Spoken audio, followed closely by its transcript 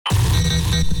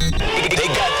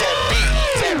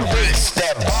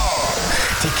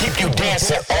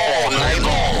dancing all night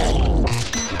long.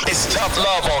 It's Tough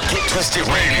Love on Get Twisted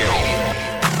Radio.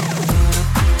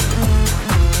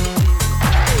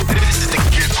 This is the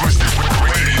Get Twisted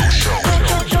Radio Show.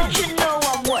 Don't you know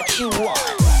I'm what you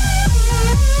want?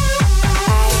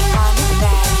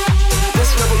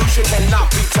 This revolution cannot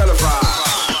be televised.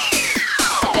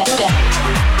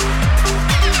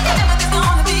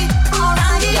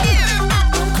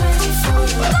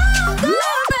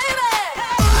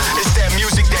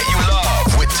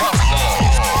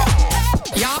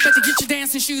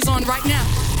 Shoes on right now.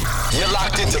 You're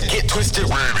locked into Get Twisted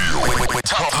Radio with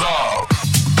Tough Love.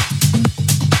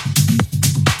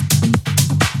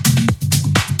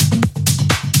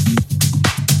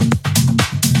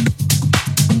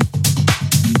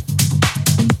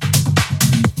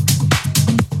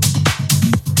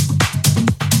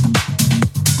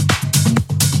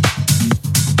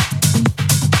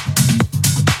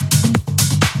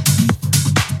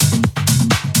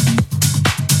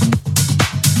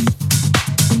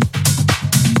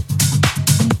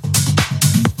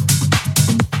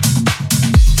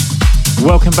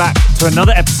 Welcome back to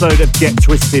another episode of Get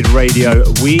Twisted Radio.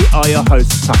 We are your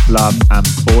hosts, Tough Love, and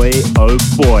boy, oh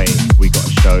boy, we got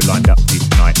a show lined up for you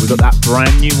tonight. We've got that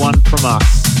brand new one from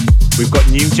us. We've got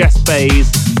new Jess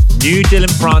Bays, new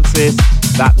Dylan Francis,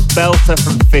 that belter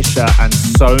from Fisher, and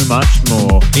so much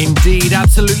more. Indeed,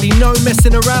 absolutely no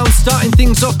messing around. Starting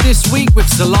things off this week with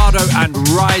Solado and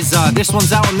Riser. This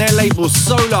one's out on their label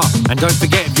Solar. And don't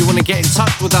forget, if you want to get in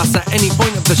touch with us at any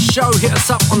point of the show, hit us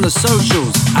up on the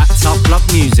socials at Tough Love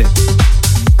Music.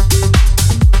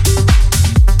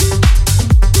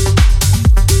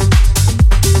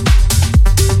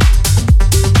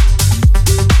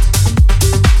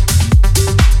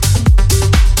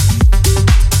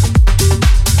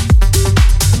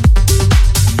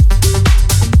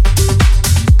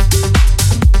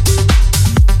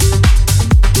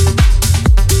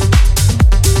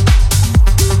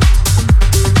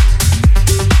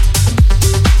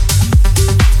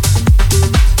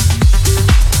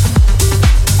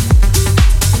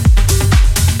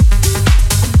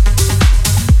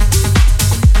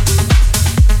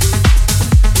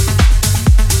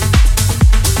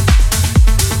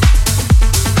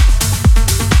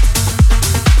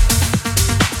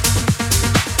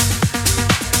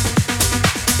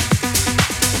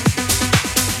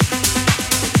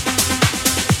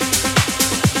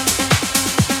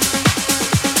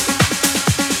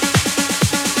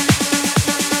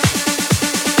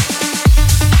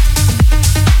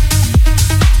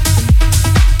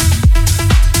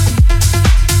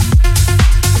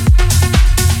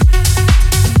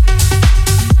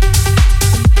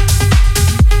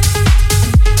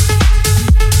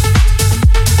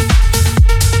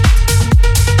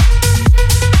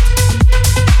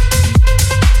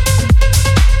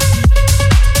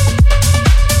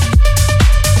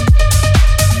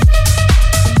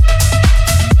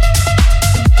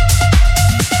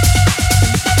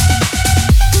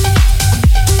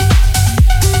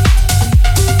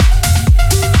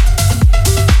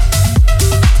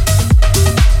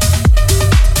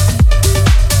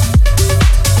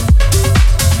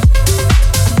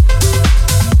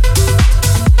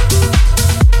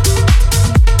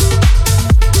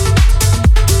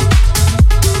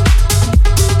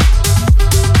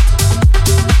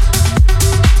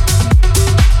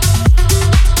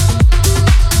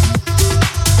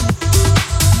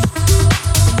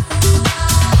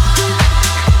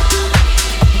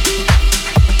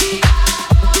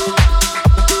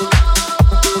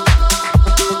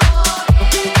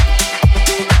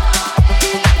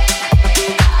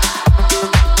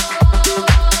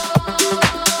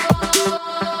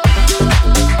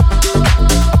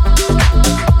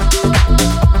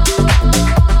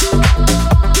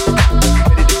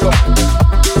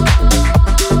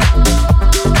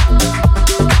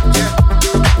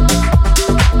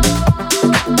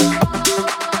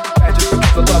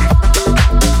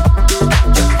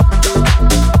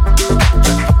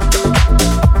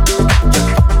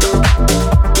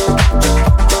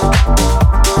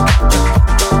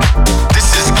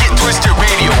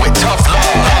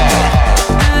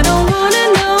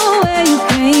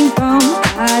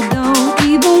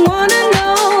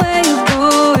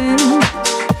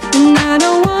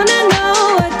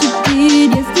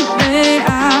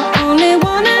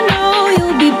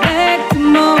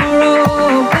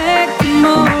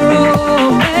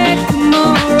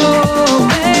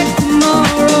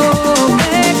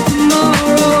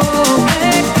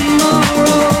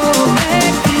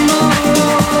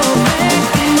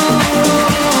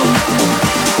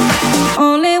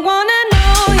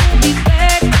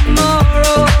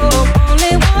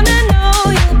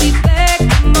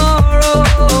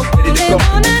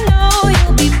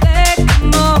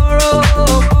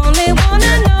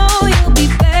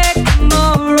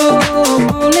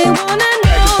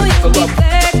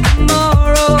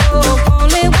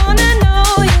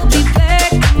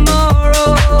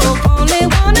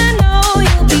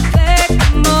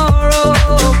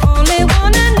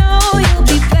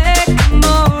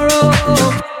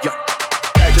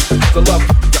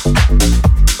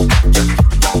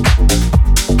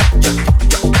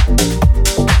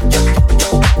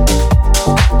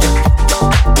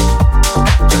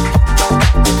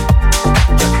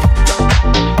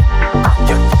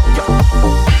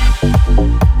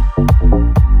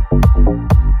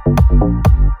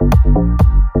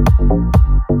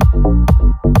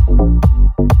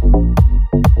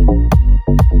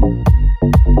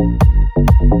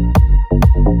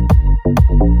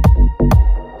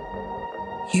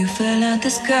 fell out the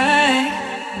sky.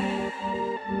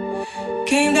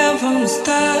 Came down from the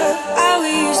stars, how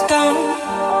we used stone.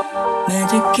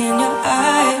 Magic in your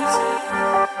eyes.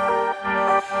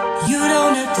 You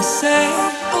don't have to say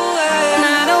a word. And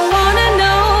I don't wanna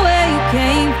know where you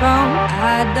came from.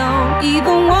 I don't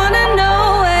even wanna know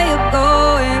where you're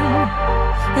going.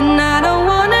 And I don't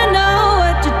wanna know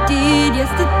what you did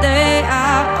yesterday.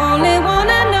 I only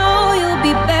wanna know you'll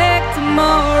be back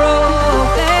tomorrow.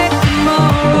 Back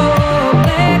tomorrow.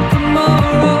 Back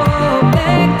tomorrow.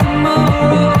 Back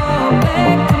tomorrow.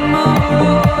 Back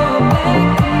tomorrow. Back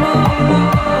tomorrow.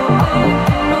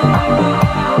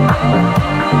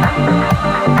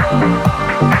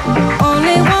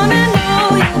 Only wanna know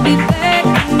you'll be back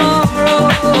tomorrow.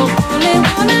 Only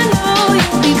wanna know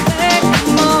you'll be back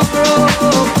tomorrow.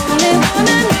 Only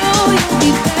wanna know you'll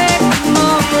be back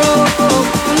tomorrow.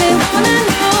 Only wanna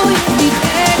know you'll be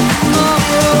back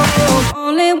tomorrow.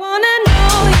 Only wanna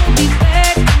know you'll be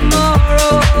back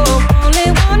tomorrow. Only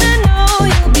wanna know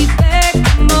you'll be back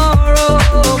tomorrow.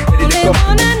 Only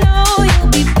wanna know you'll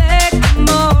be back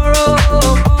tomorrow.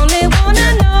 Only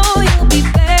wanna know you'll be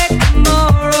back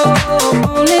tomorrow. Only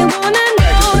wanna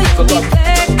know you'll be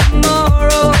back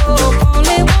tomorrow.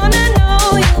 Only wanna know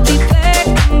you'll be back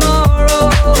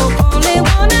tomorrow. Only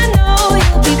wanna know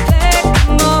you'll be back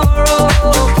tomorrow.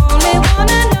 Only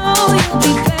wanna know you'll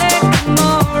be back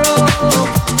tomorrow.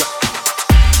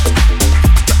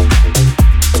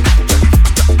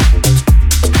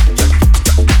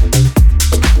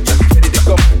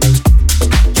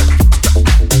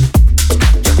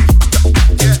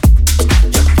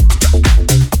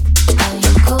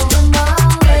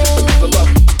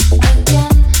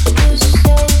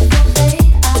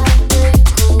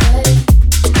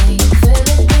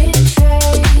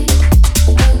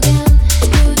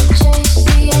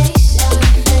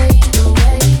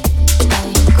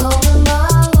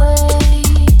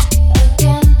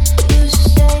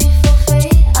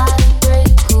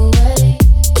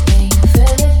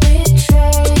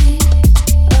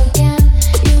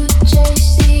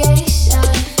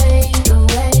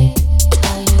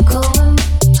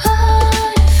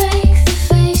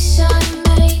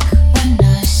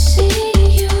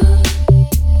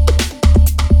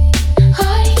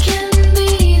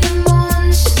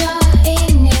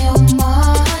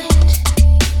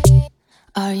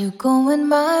 Are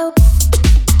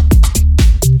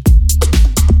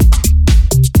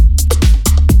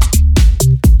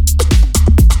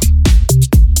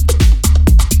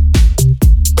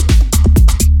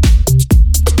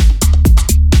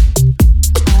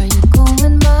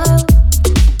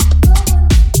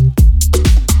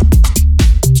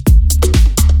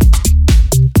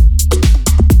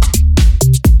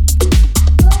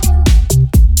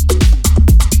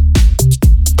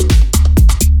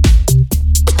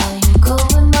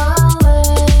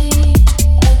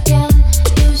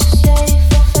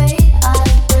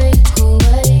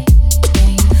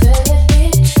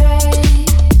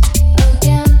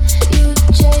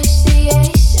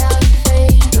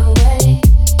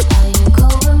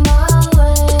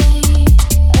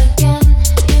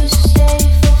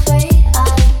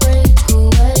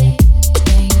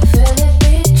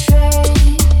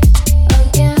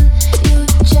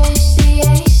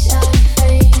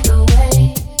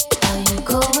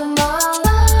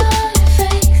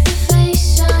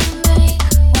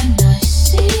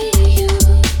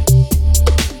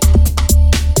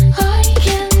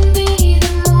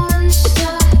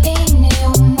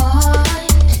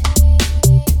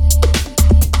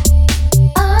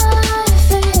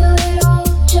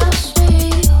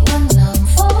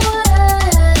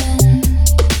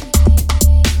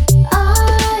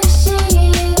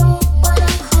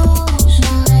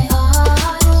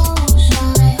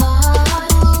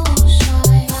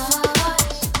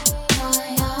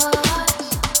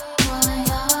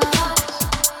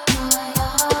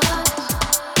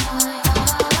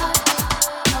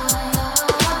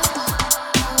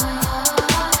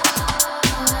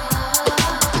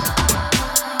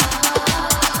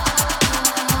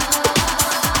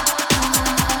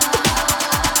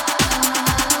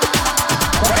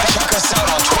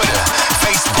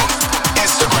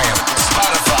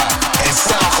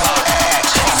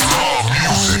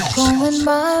you going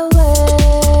my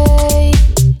way?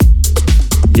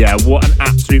 Yeah, what an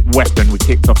absolute weapon we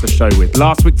kicked off the show with.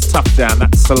 Last week's Tough Down,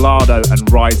 that's Salado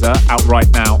and Riser, out right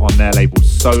now on their label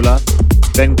Solar.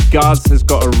 Then Guz has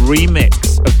got a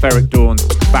remix of Ferreck Dawn's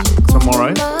Back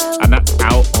Tomorrow, and that's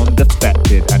out on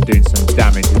Defected and doing some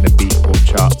damage in the Beatport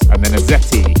charts. And then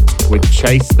Azzetti with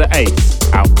Chase the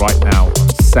Ace, out right now on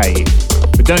Save.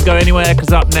 But don't go anywhere,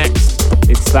 because up next,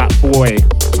 it's that boy,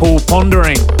 Paul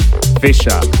Pondering,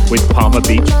 Fisher with Palmer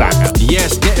Beach Banger.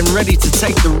 Yes, getting ready to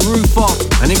take the roof off.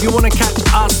 And if you want to catch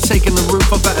us taking the roof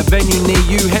off at a venue near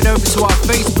you, head over to our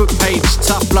Facebook page,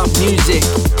 Tough Love Music.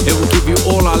 It will give you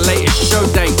all our latest show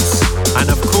dates and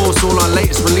of course all our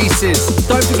latest releases.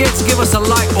 Don't forget to give us a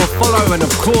like or follow, and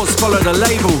of course follow the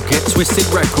label Get Twisted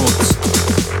Records.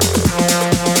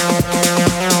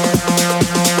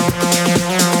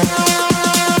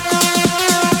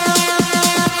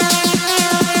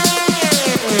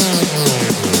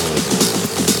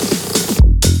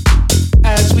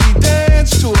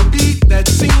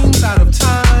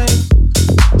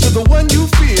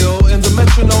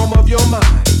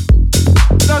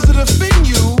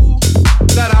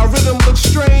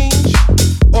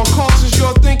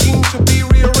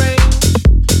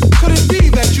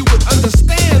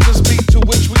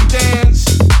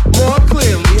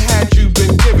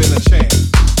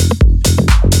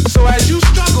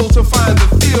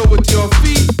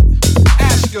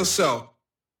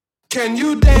 Can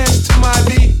you dance to my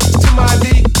beat, to my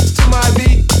beat, to my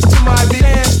beat, to my beat,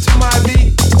 dance to my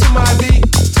beat, to my beat,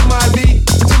 to my beat,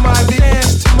 to my beat,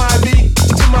 dance to my beat,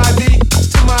 to my beat,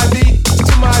 to my beat,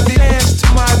 to my beat, dance to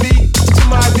my beat, to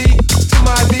my beat, to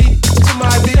my beat, to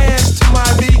my beat, dance to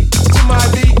my beat, to my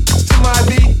beat, to my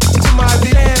beat, to my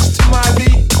beat, dance to my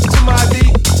beat, to my beat, to my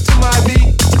beat,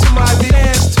 to my beat,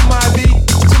 dance to my beat,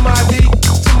 to my beat,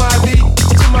 to my beat,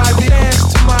 to my beat, dance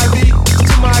to my beat,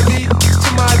 to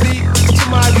my beat, to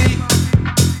my beat.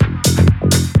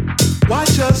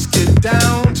 Watch us get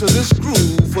down to this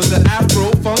groove with an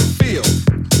Afro-funk feel,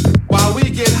 while we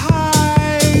get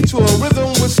high to a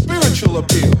rhythm with spiritual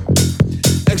appeal.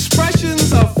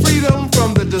 Expressions of freedom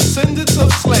from the descendants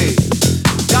of slaves.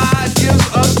 God gives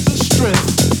us the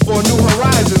strength for new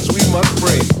horizons we must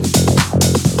brave.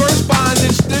 First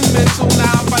bondage, then mental,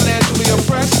 now financially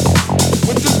oppressed.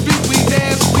 With this beat we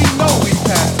dance, we know we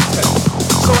passed the test.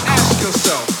 So ask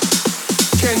yourself,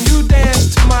 can you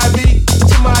dance to my beat,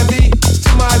 to my beat,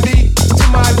 to my beat, to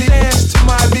my beat, dance to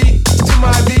my beat, to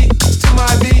my beat, to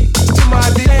my beat, to my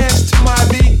beat, dance to my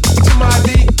beat, to my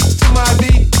beat, to my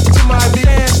beat,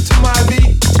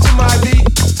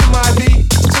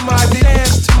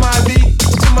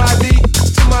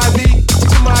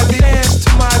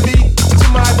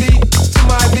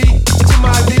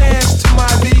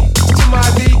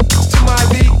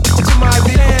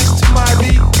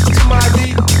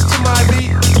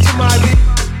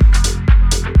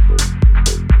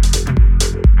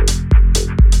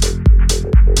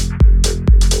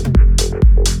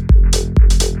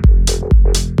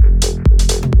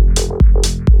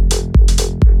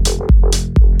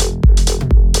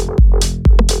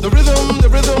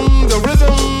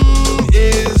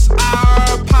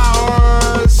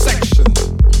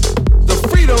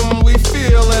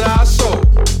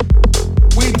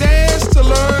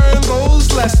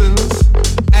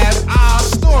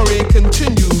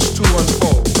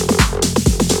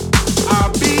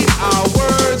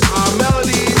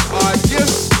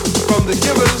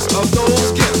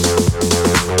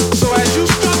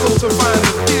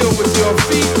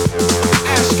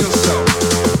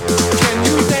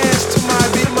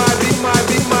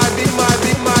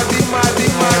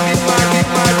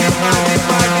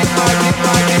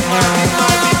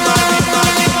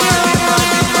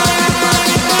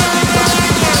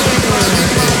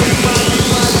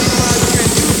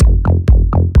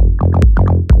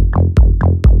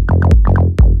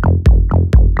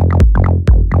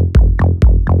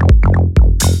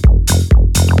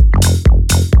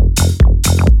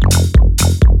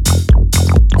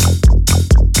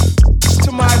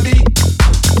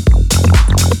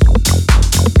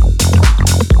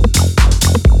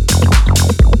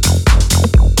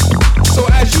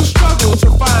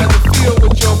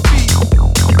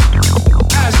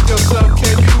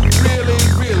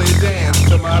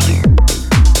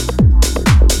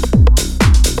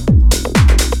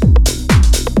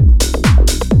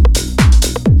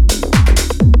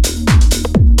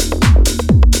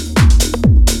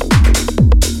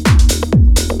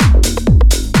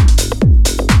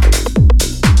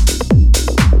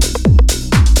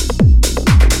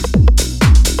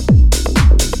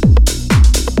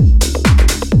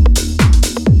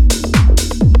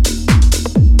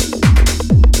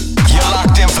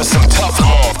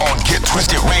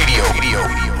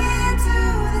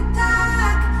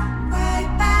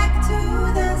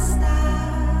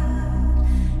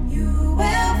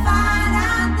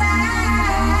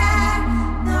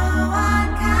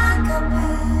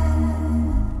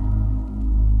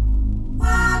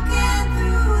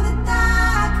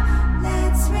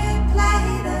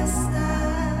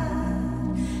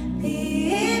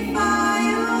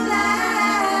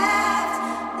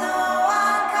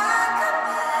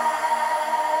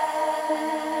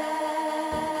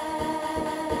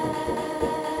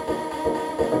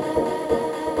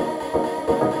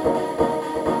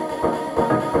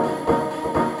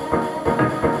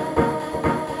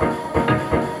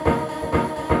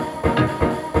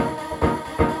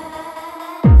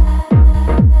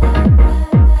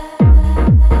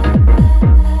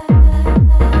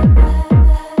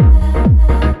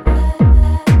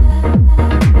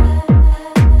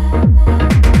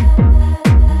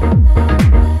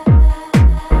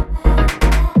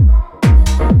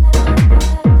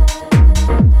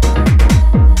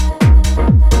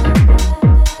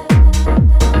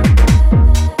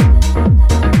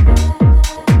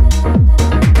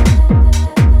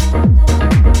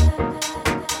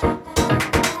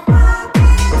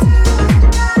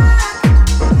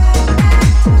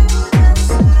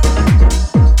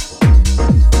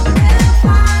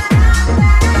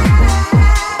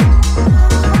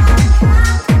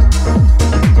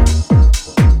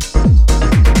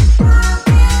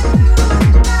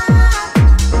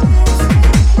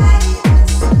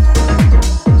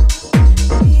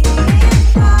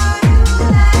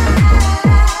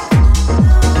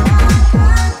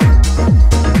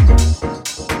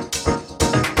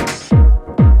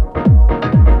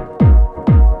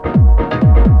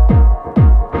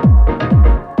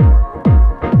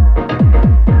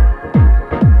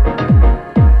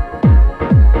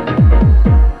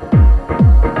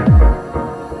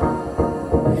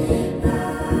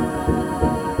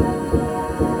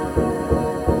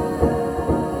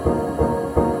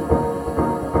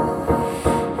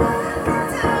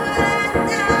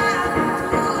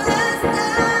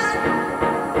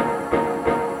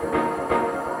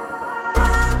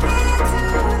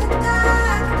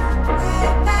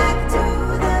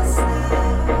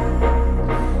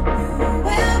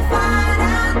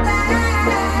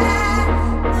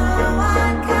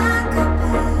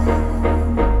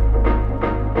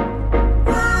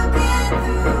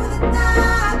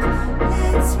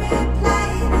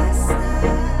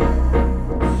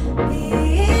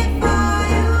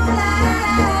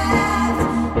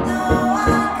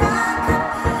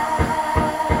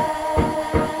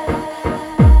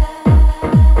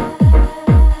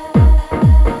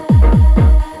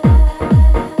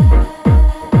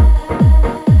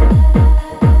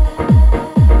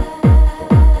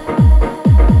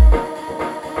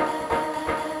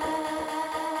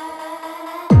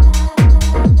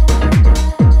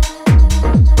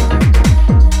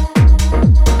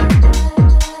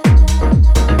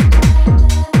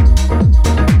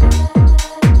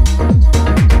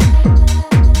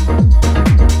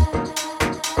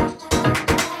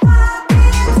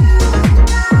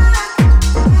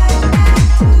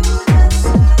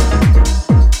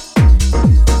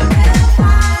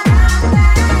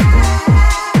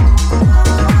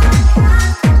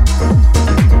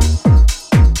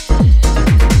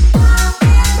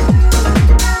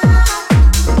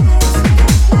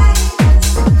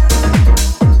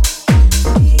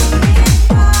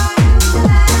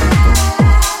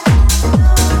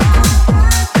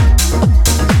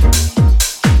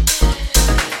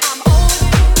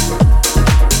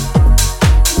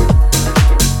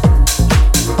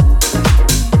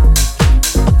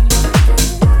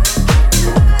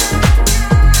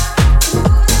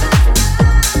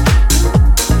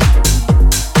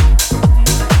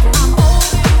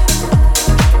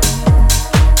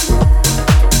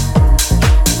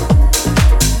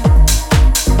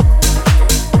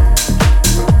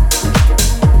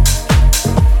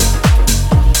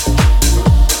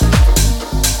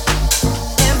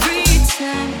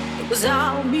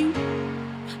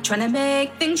 trying to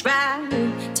make things right.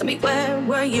 Tell me, where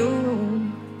were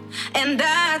you? And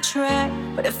I tried,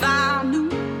 but if I knew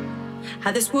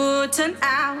how this would turn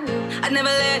out, I'd never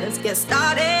let us get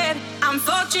started. I'm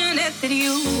fortunate that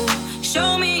you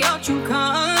showed me your true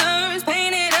colors,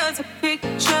 painted us a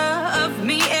picture of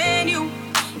me and you.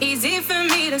 Easy for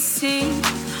me to see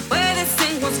where this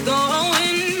thing was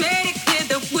going, made it clear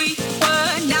that we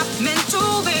were not meant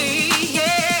to be.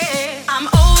 Yeah, I'm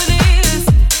over this.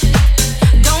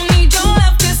 Don't need your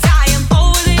love 'cause I am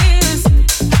over this.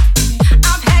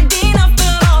 I've had enough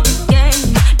of all the games.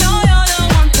 No, you're the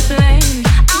one to blame.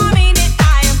 I mean it,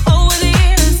 I am over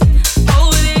this.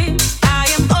 Over this, I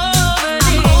am over this.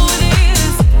 I'm over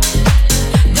this.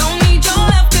 Don't need your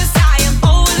love 'cause I am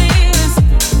over this.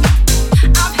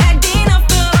 I've had enough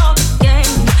of all the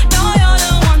games. No, you're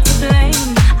the one to blame.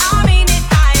 I mean it,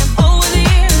 I am over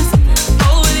this.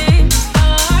 Over this,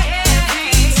 oh yeah.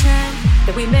 Every time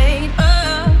that we made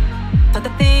up, thought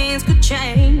that things could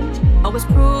change, always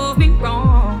prove me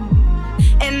wrong.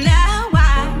 And now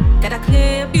I got a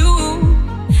clear view,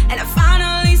 and I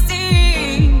finally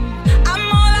see I'm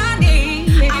all I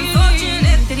need. I'm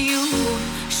fortunate that you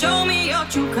show me your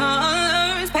true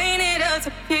colors, painted us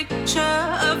a picture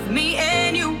of me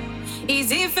and you.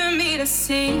 Easy for me to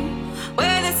see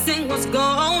where this thing was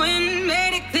going,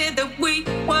 made it clear that we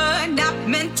were not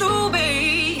meant to be.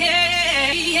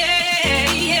 Yeah,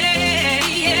 yeah, yeah, yeah, yeah,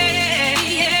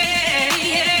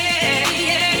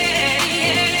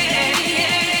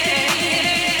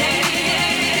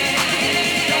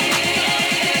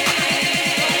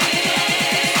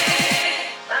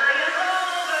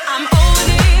 I'm over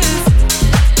this.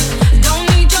 Don't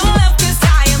need your love 'cause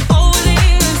I am over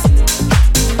this.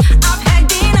 I've had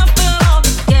enough of all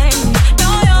the games. No,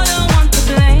 you're the one to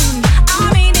blame.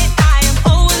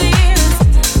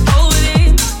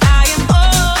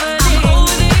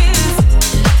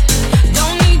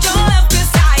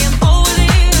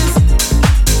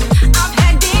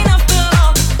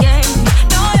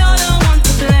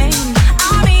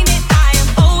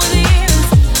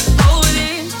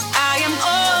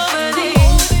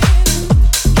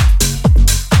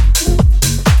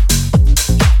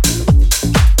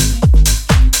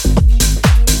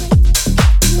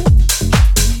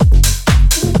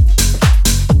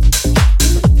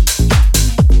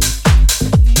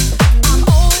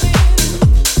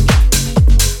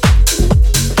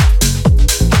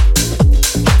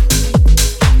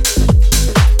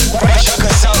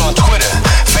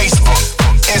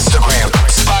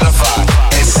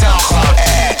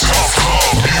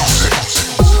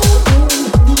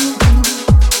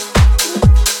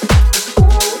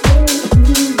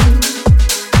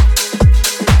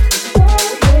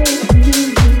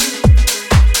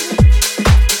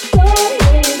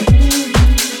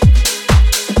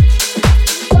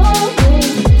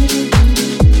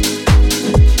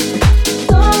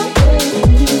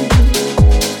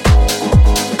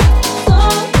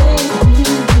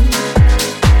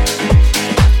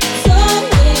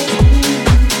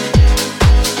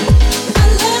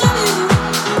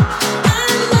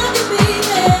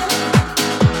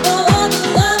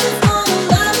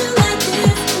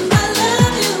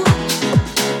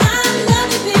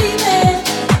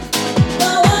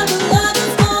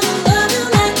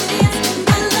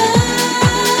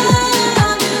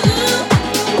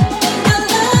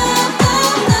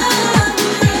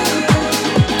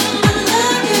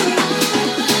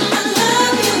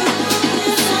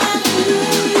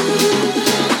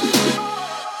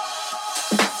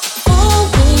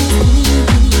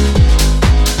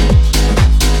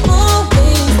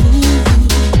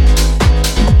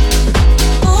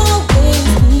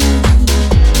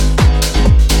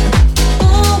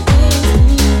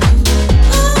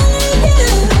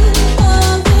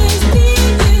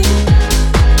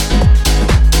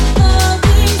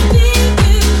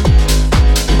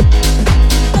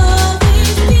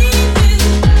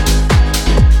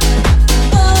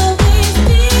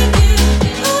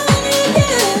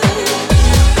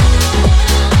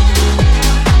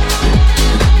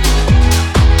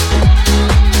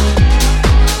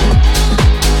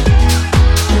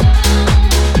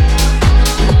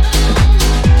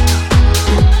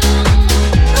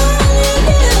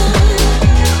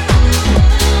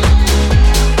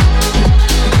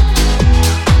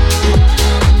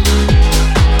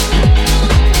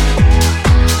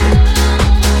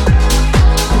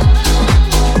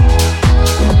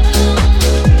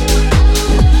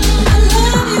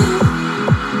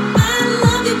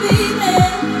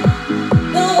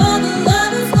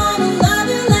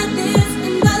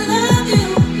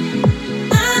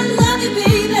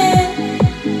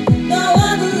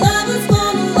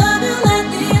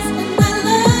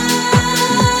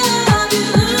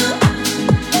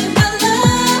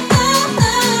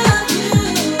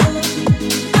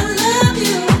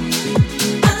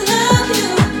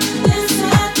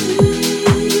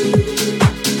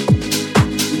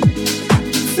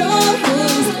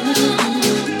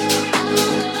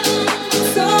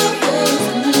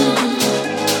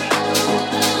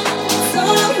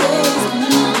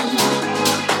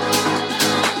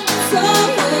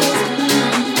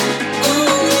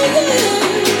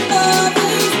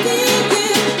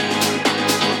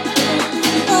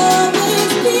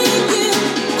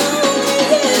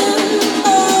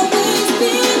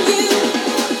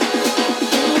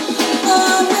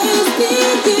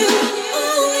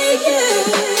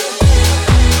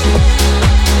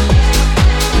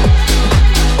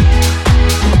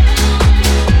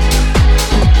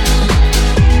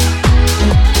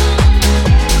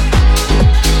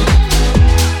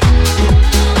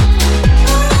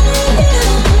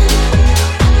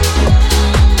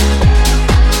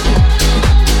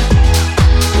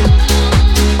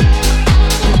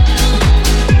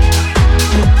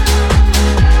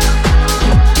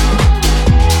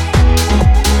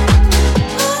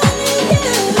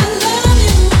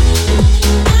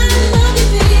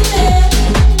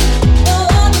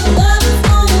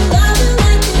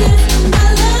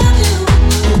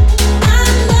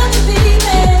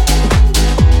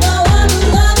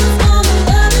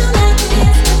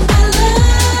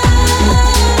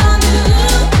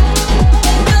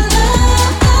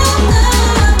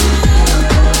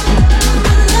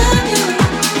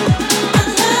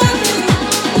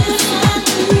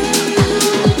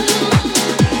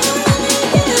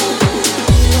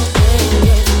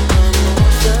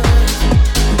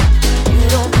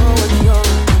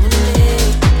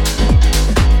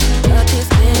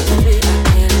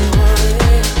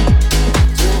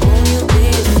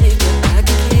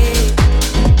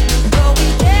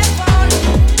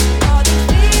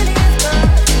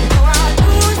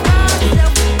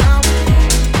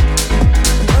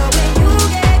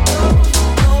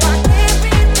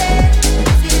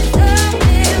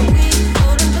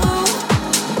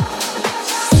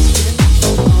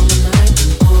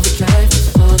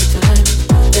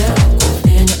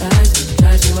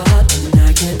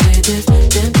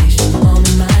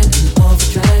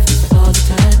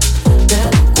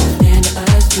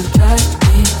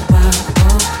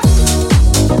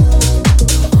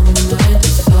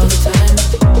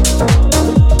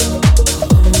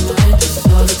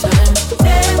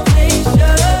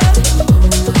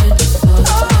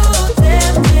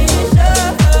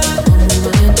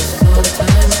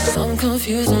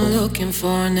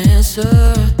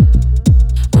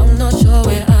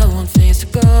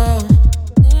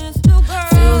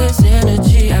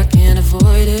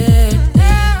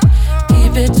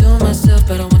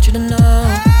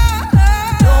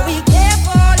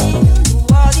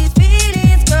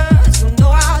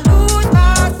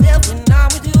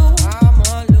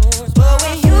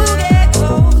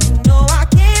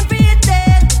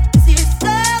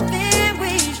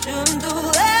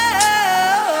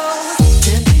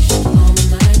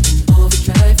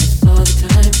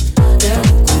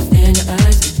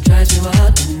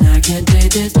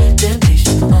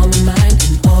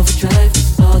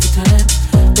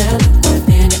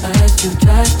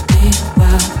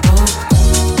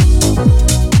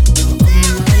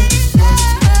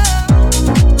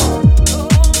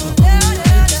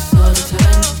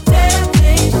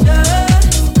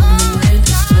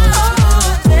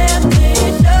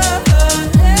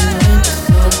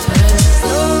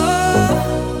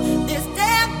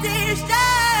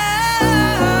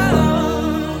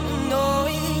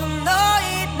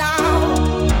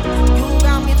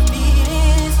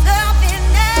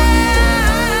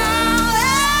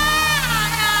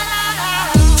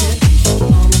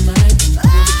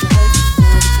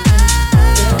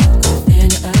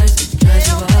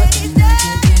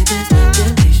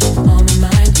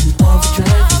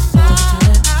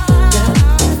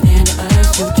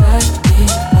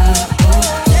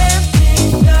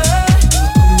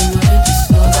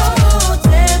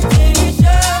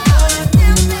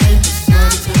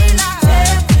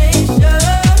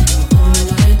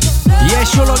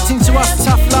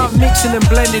 mixing and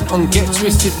blending on Get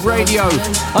Twisted Radio.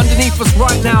 Underneath us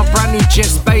right now, brand new Jet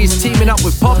Space teaming up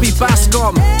with Poppy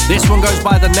Bascom. This one goes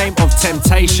by the name of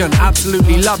Temptation.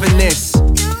 Absolutely loving this.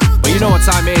 But you know what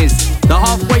time it is. The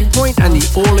halfway point and the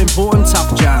all-important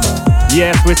Tough Jam.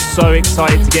 Yes, we're so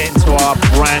excited to get into our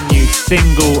brand new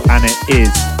single, and it is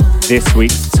this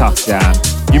week's Tough Jam.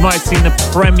 You might have seen the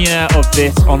premiere of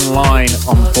this online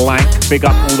on Blank. Big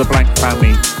up all the Blank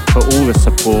family for all the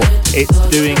support. It's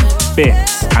doing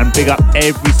bits, and big up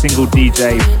every single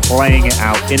DJ playing it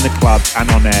out in the clubs and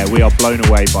on air. We are blown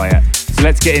away by it. So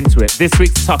let's get into it. This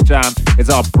week's Tough Jam is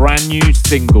our brand new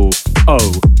single,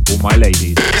 Oh, All My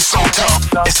Ladies. It's so tough,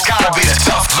 it's gotta be the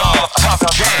Tough Love,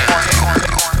 Tough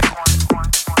Jam.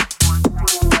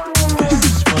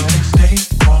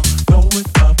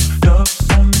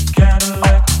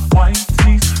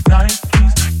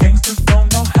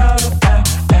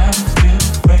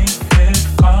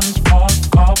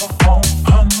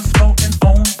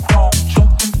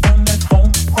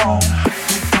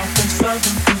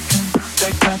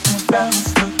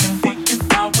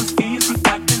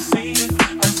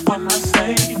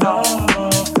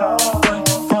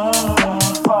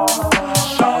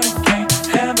 Shawty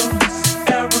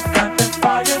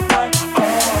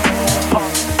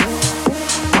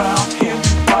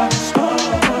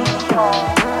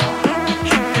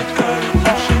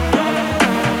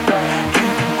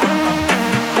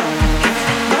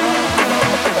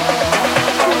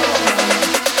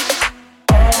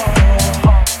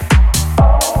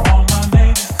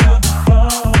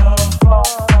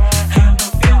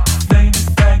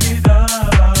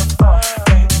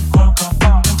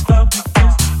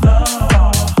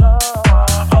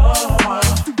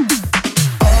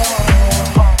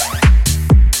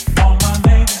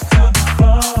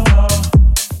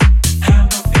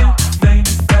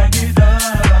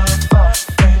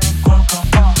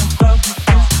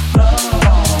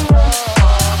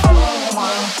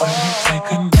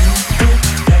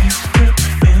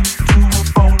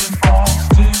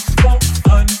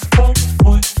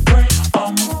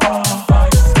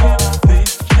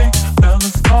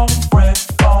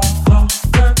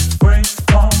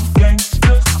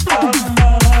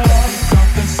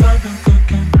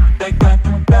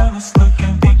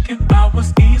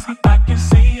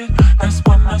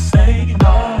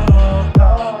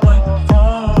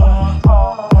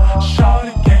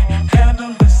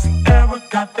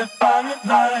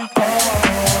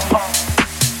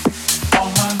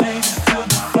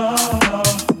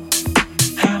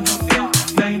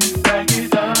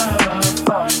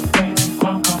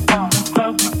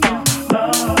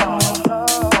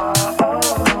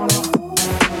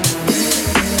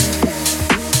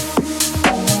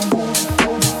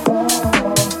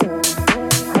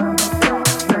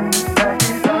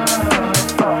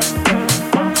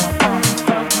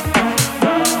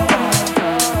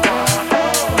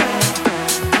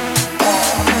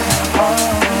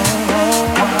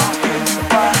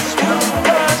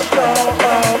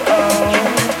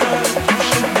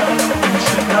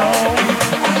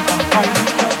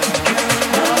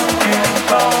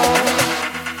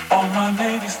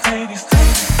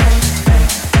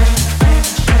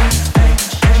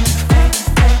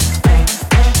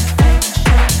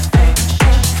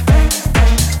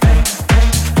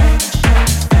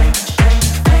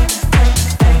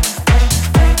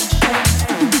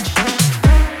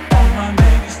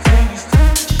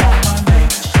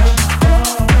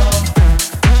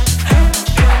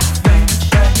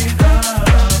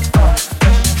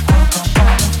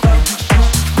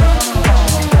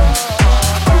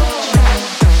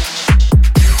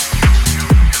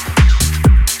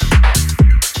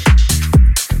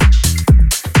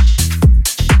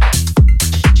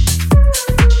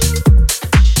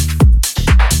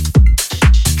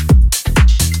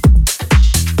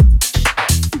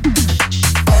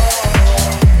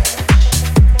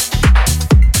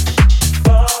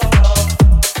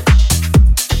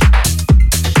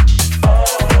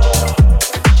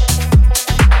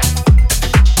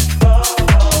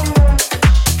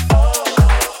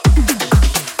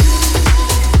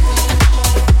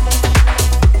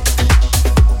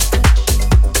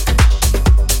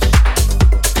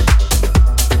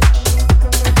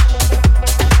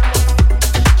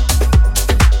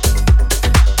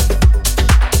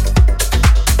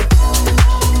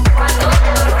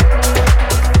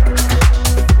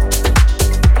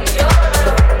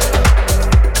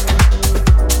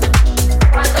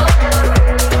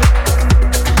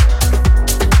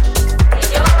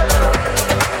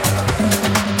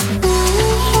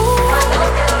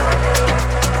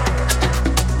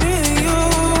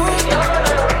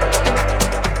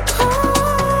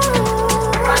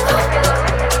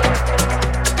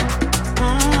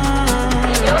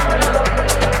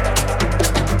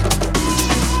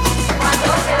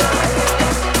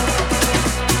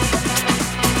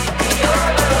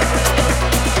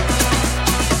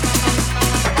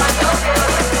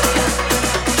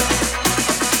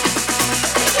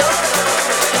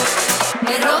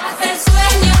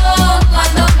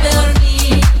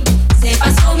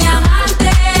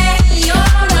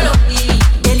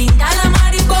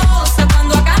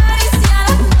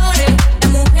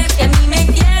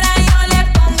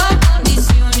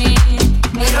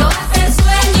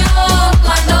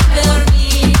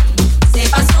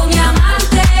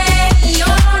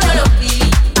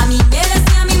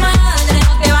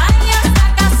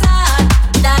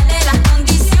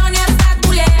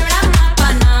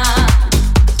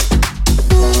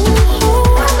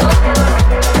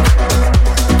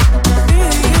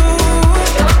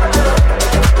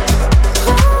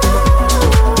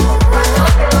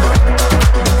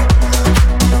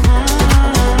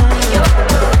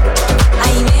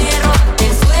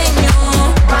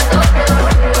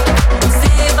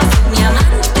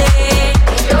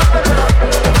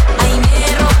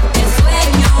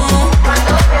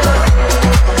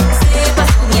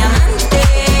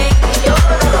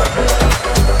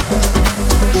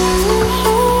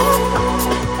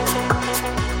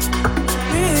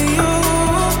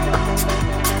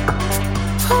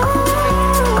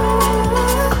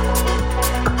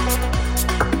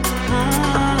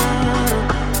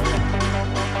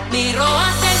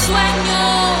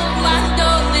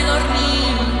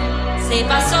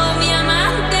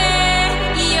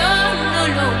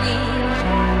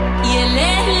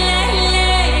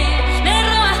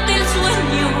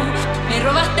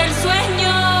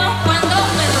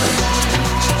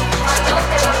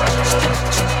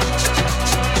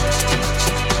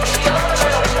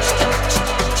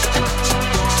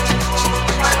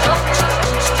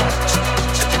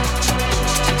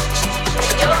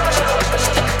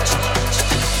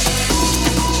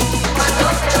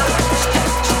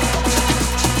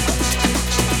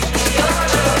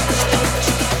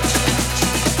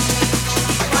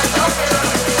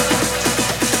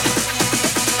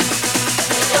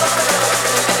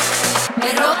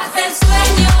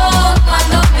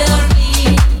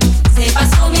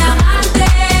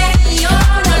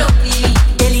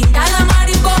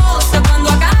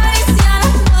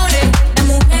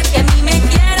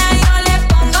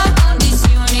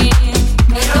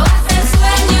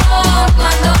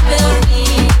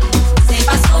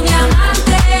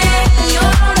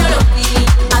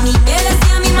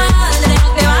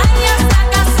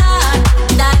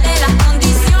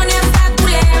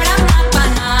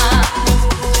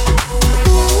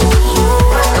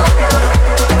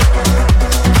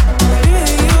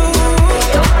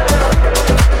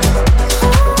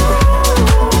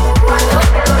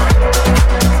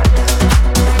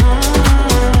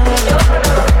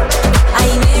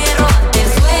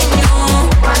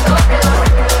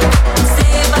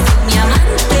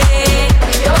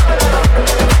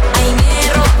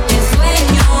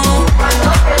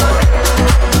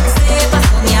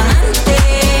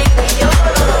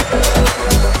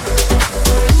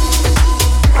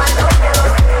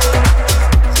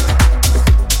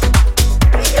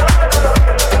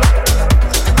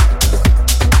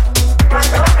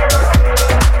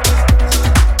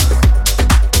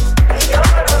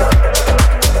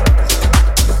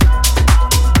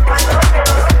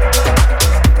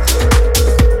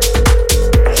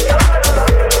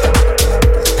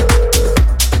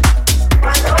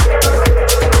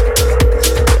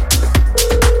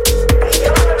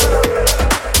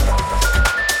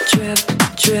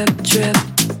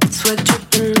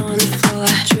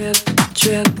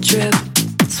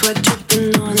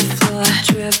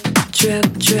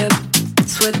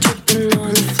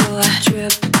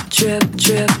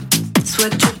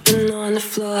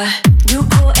on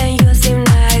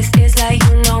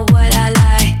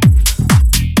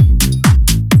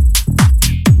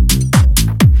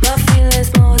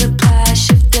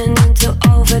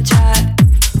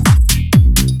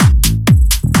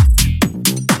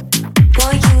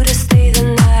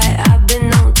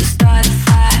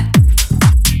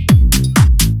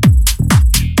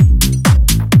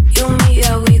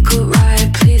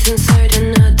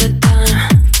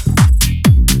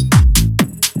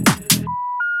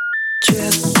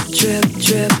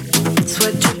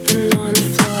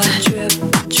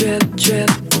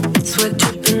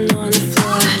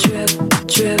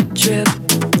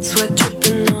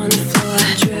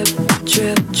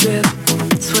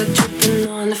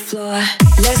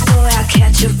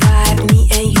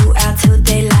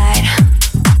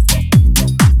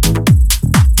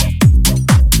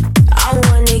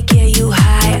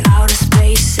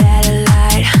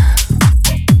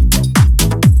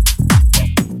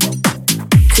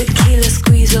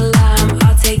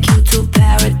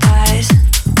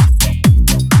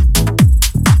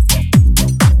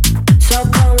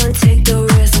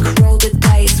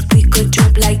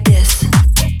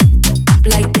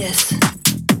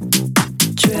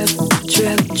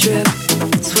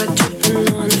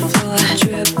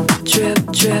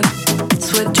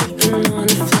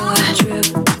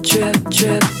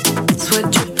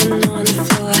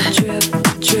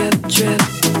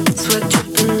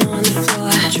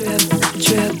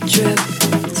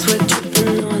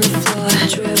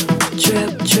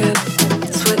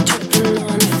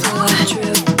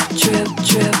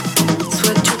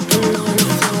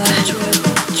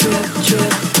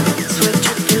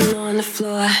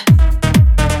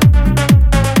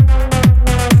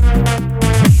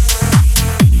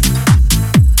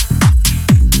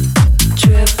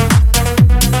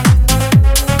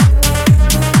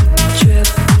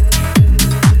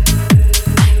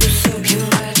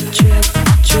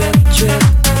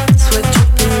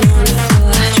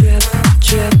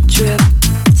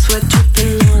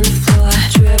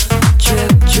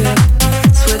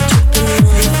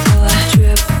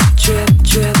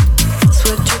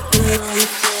the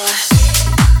floor.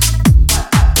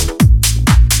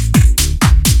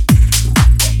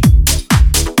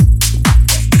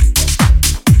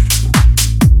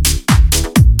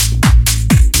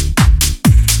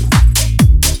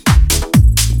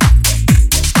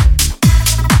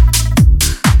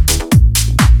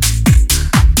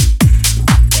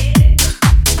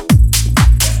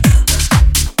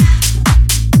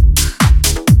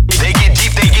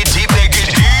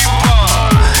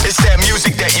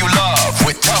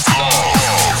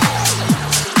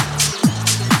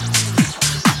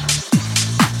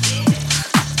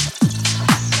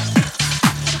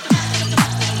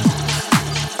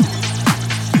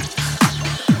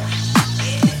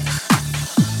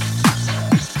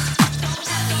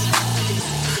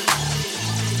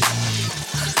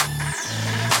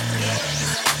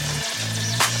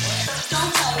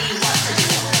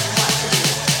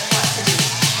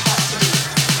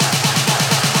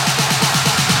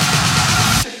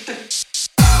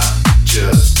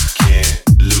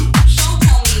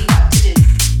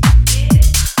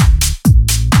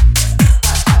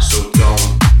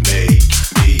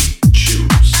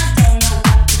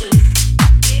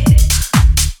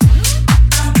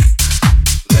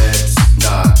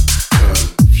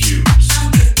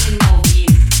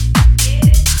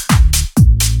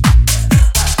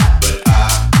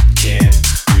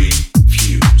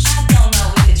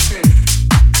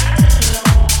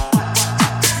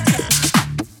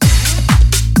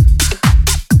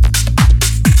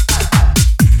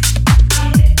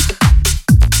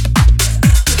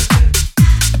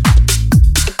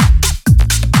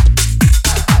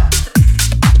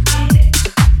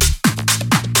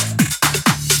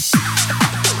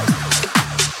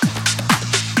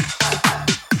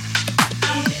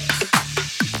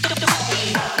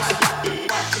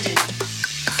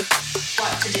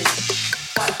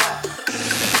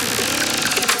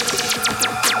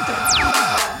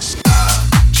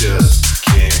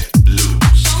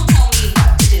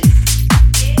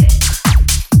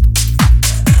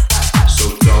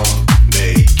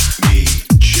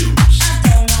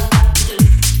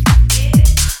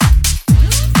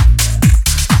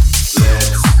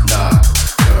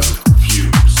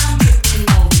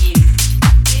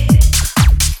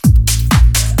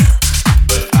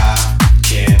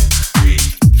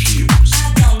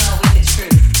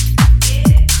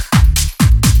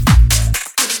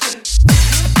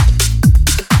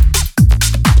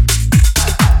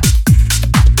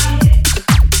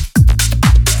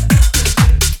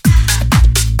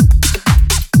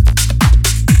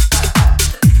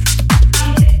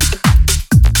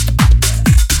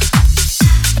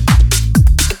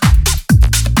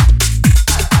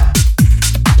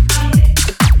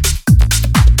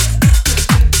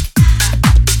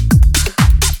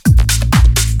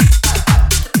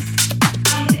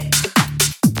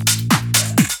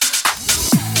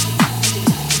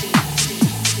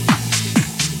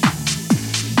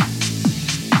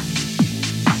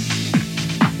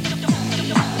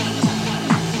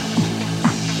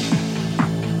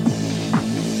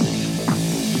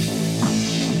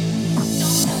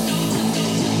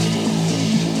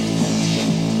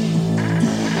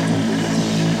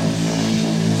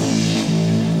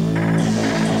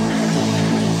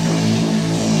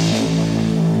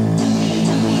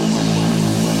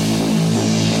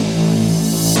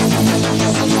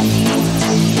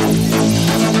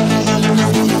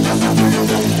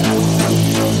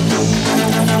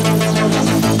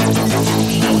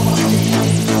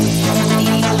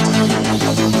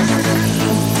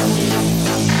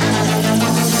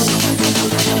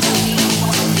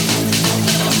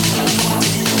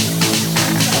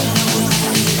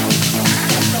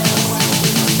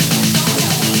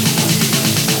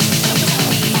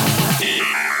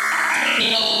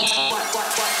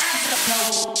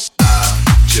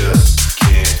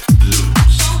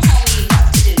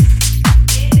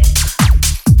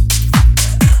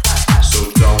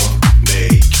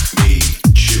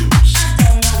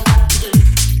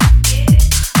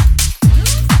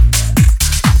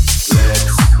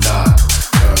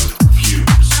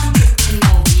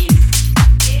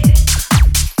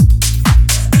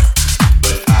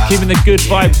 the good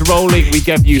vibes rolling, we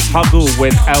gave you Huggle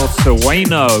with El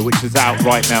Sueno, which is out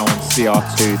right now on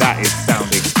CR2. That is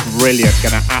sounding brilliant.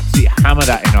 Gonna absolutely hammer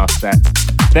that in our set.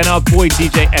 Then our boy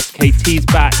DJ SKT's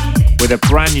back with a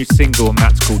brand new single, and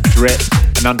that's called Drip.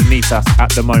 And underneath us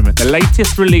at the moment, the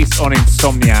latest release on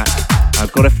Insomniac.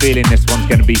 I've got a feeling this one's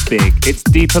going to be big. It's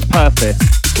Deeper Purpose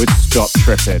with Stop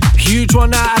Trippin'. Huge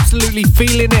one now, absolutely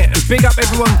feeling it. And big up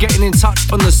everyone getting in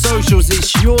touch on the socials.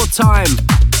 It's your time.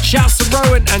 Shouts to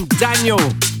Rowan and Daniel,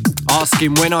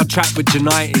 asking when our track with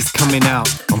Janai is coming out.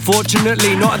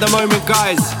 Unfortunately, not at the moment,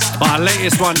 guys. But our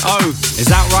latest one, Oh,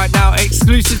 is out right now,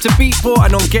 exclusive to Beatport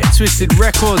and on Get Twisted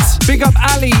Records. Big up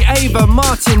Ali, Ava,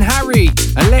 Martin, Harry,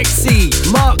 Alexi,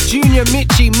 Mark Jr.,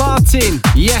 Mitchie, Martin,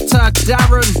 Yetta,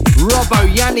 Darren, Robbo,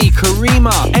 Yanni,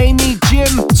 Karima, Amy,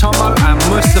 Jim, Tomo and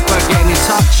Mustafa getting in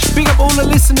touch. Big up all the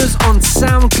listeners on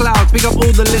SoundCloud. Big up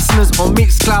all the listeners on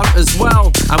Mixcloud as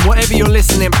well. And whatever you're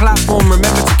listening platform,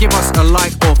 remember to give us a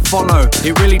like or follow.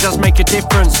 It really does make a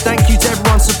difference. Thank you to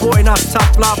everyone supporting us.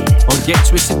 Tough love on Get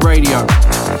Twisted Radio.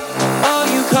 Oh,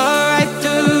 you cut right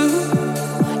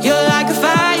through. You're like a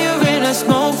fire in a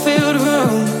smoke-filled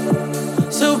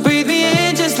room. So breathe me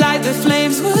in just like the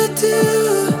flames would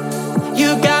do.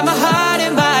 You got my heart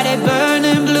and body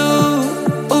burning blue.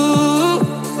 Ooh.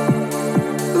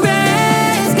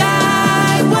 Red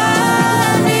sky,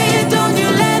 warning, don't you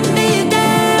let me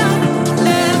down.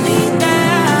 Let me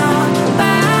down.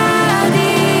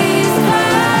 Body's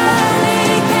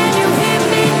falling, can you hear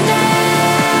me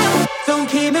now? Don't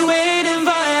keep me waiting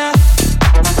for ya.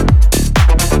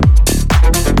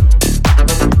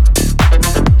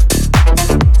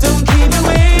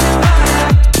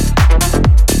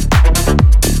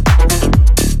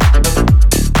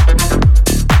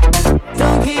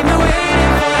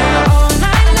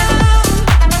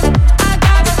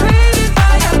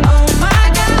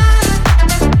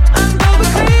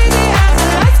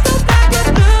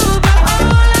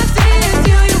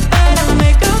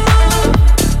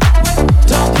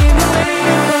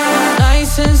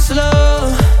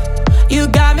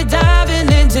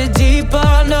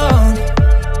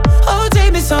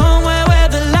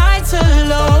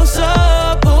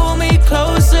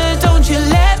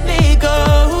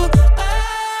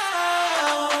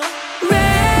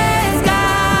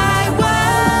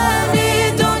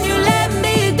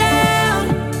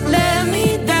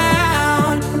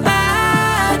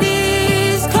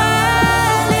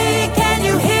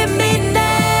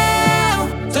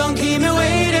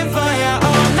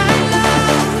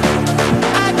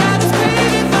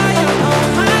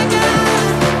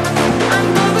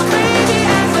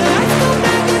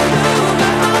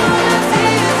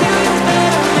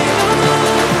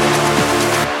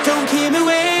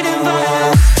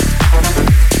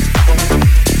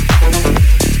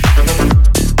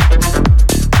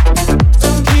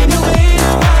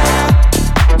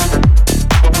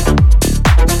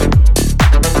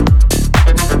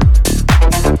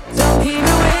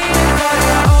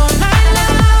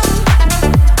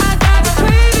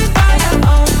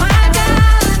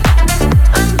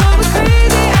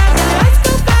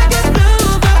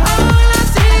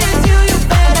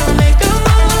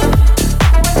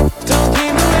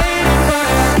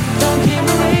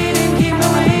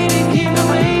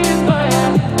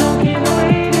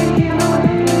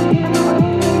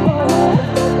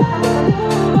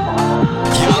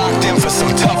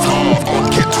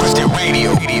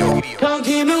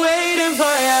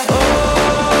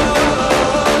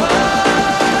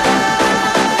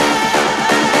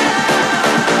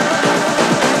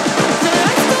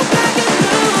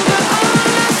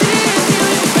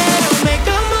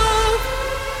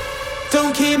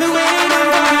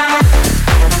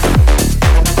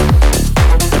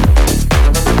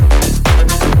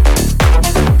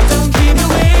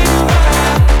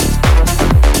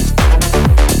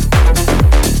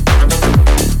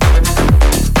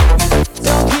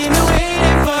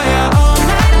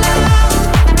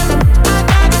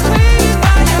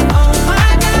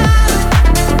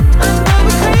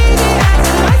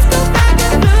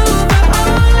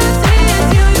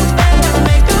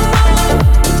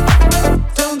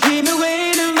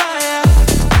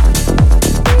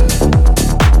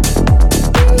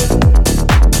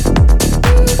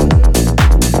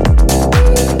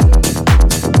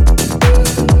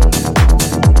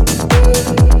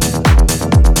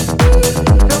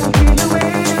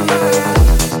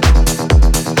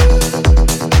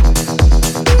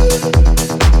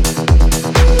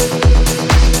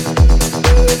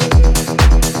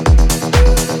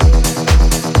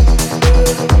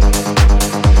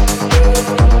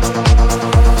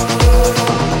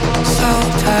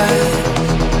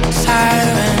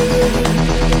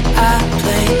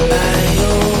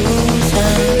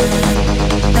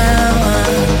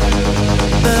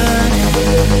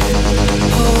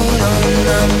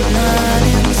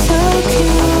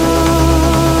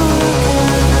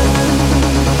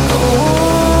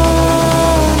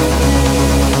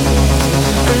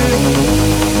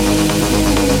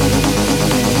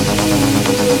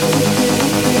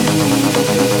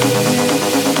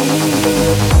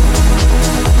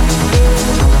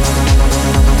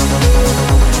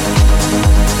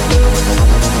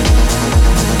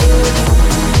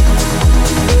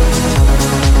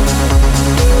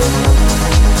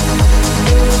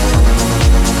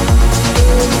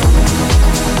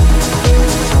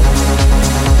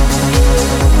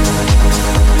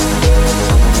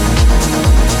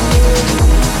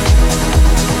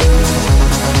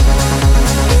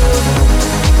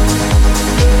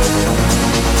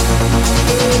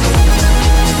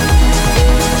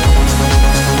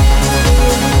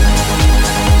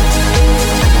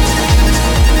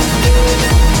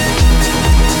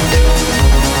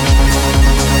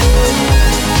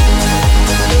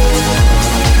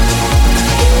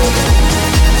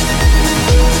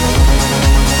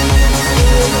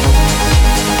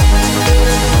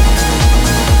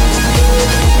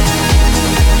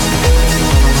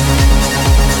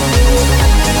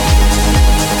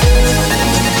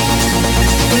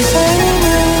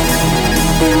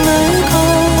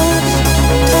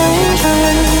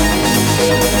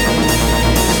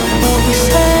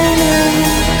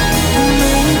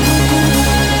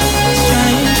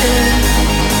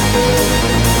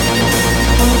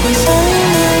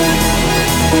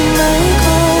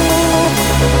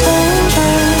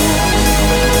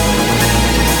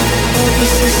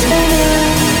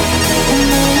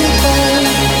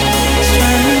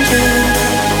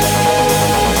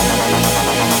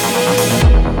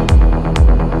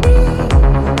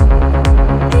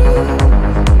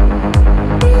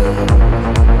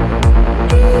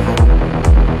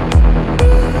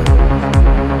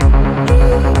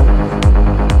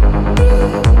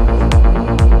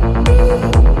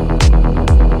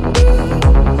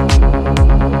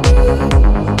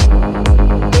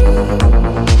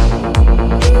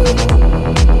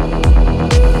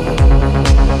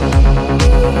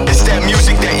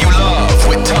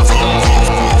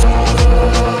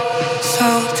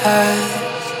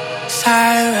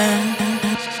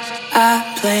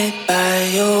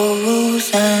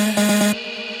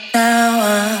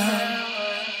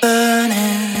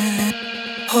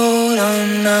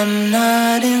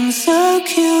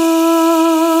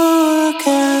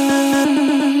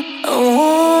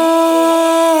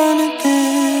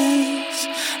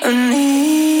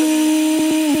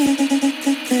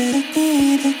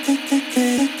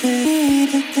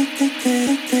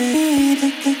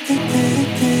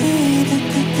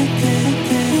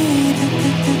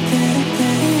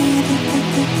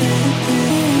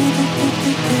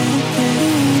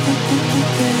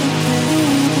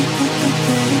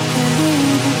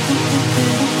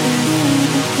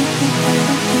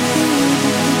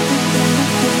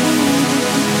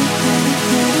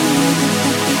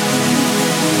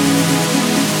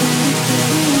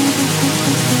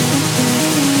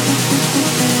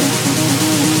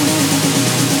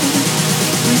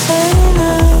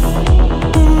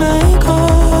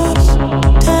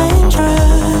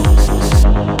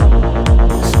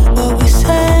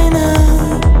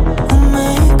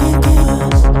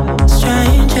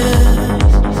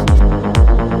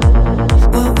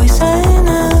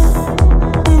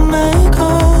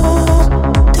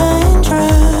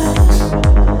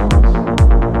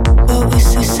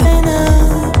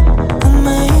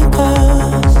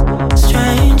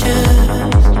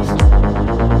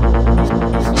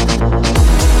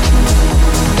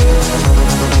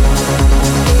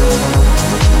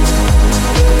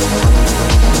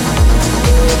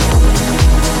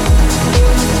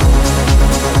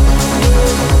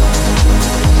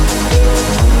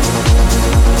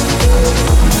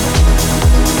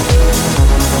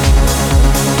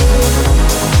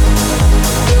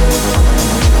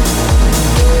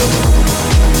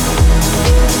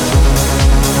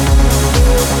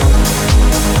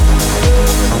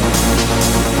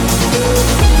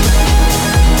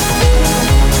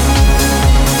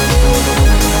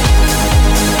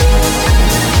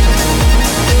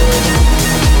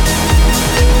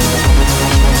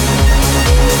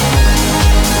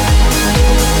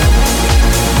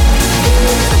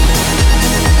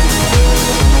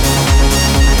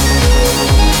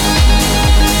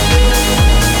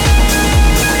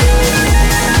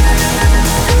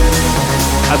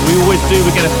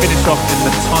 We're going to finish off in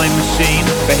the time machine,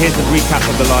 but here's a recap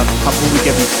of the last couple. We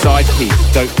gave you Side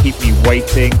Piece, Don't Keep Me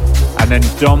Waiting, and then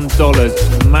Dom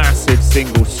Dollar's massive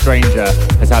single Stranger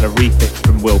has had a refix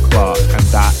from Will Clark, and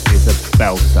that is a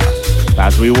belter. But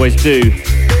as we always do,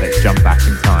 let's jump back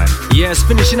in time. Yes,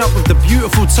 finishing up with the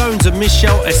beautiful tones of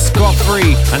Michel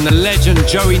Escoffery and the legend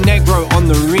Joey Negro on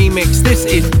the remix. This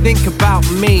is Think About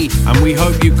Me, and we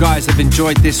hope you guys have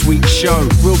enjoyed this week's show.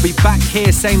 We'll be back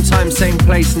here same time, same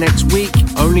place next week,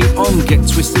 only on Get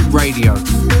Twisted Radio.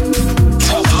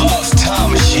 Tough Love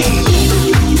Time Machine.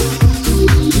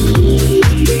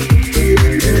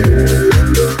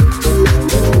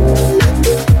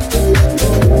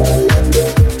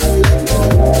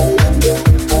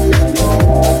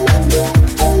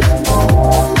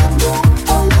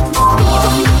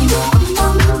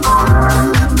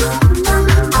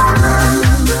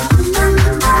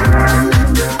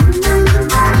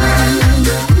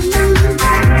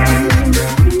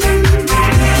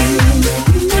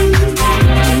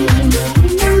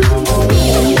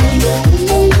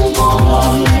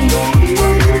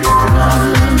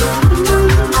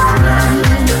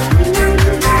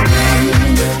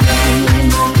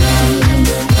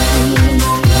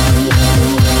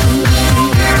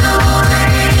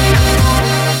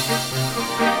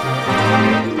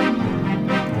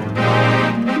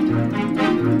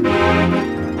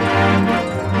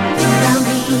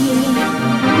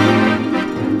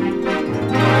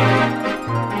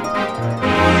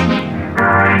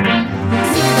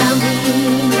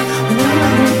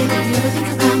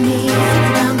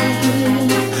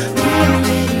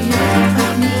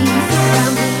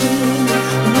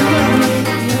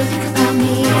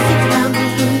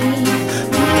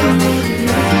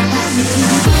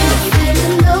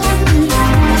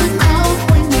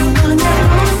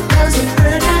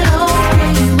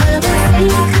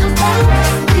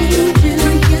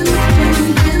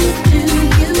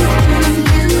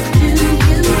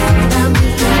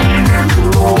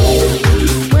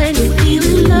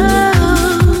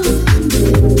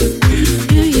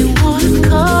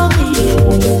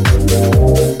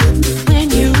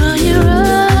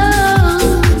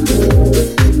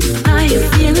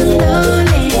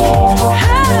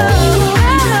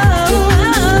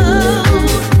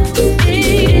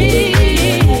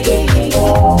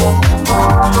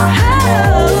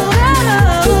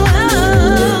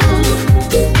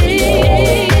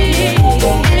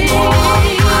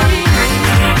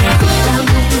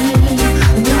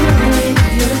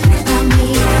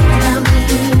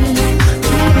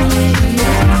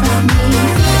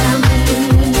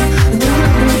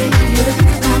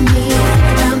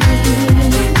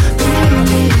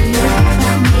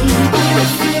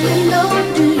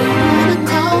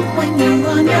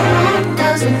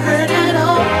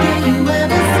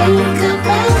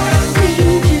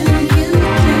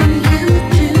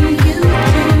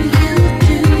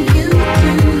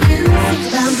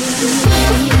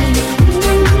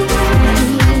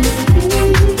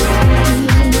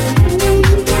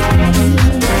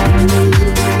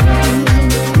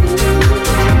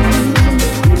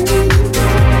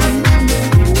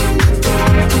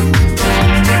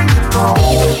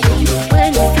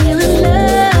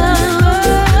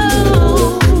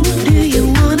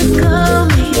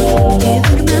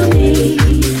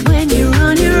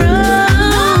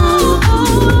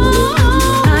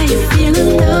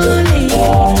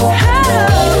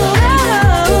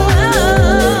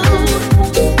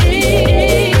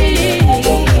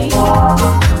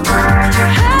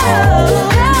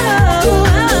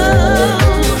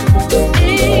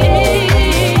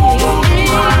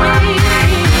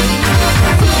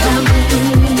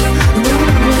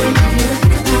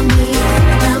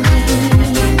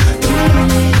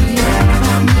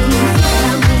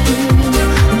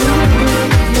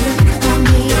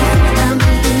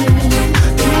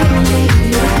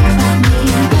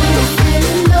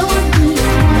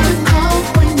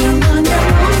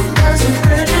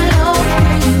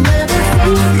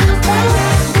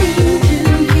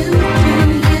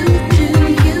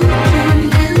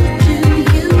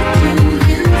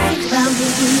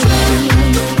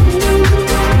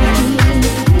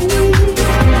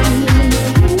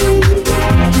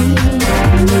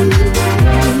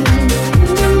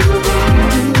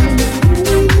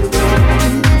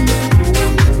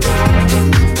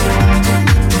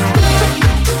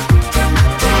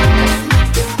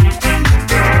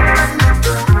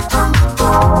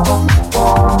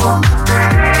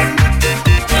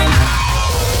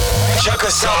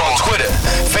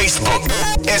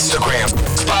 Instagram,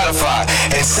 Spotify,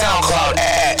 and SoundCloud